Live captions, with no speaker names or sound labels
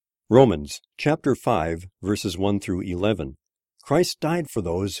Romans chapter 5, verses 1 through 11. Christ died for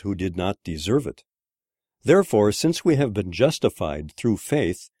those who did not deserve it. Therefore, since we have been justified through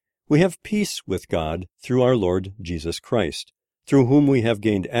faith, we have peace with God through our Lord Jesus Christ, through whom we have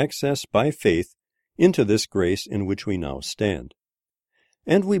gained access by faith into this grace in which we now stand.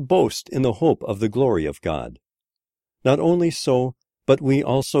 And we boast in the hope of the glory of God. Not only so, but we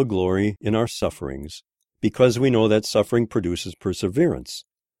also glory in our sufferings, because we know that suffering produces perseverance.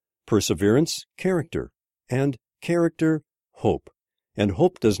 Perseverance, character, and character, hope. And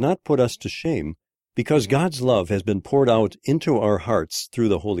hope does not put us to shame, because God's love has been poured out into our hearts through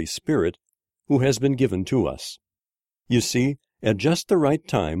the Holy Spirit, who has been given to us. You see, at just the right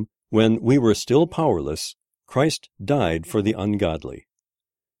time, when we were still powerless, Christ died for the ungodly.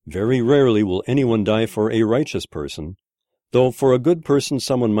 Very rarely will anyone die for a righteous person, though for a good person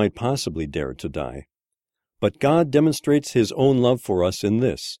someone might possibly dare to die. But God demonstrates His own love for us in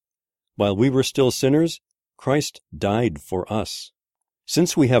this: while we were still sinners, Christ died for us.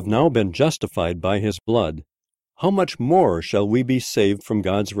 Since we have now been justified by His blood, how much more shall we be saved from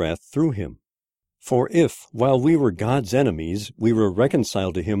God's wrath through Him? For if, while we were God's enemies, we were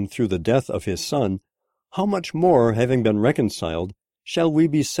reconciled to Him through the death of His Son, how much more, having been reconciled, shall we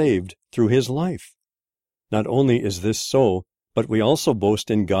be saved through His life? Not only is this so, but we also boast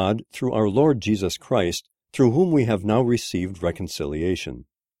in God through our Lord Jesus Christ, through whom we have now received reconciliation.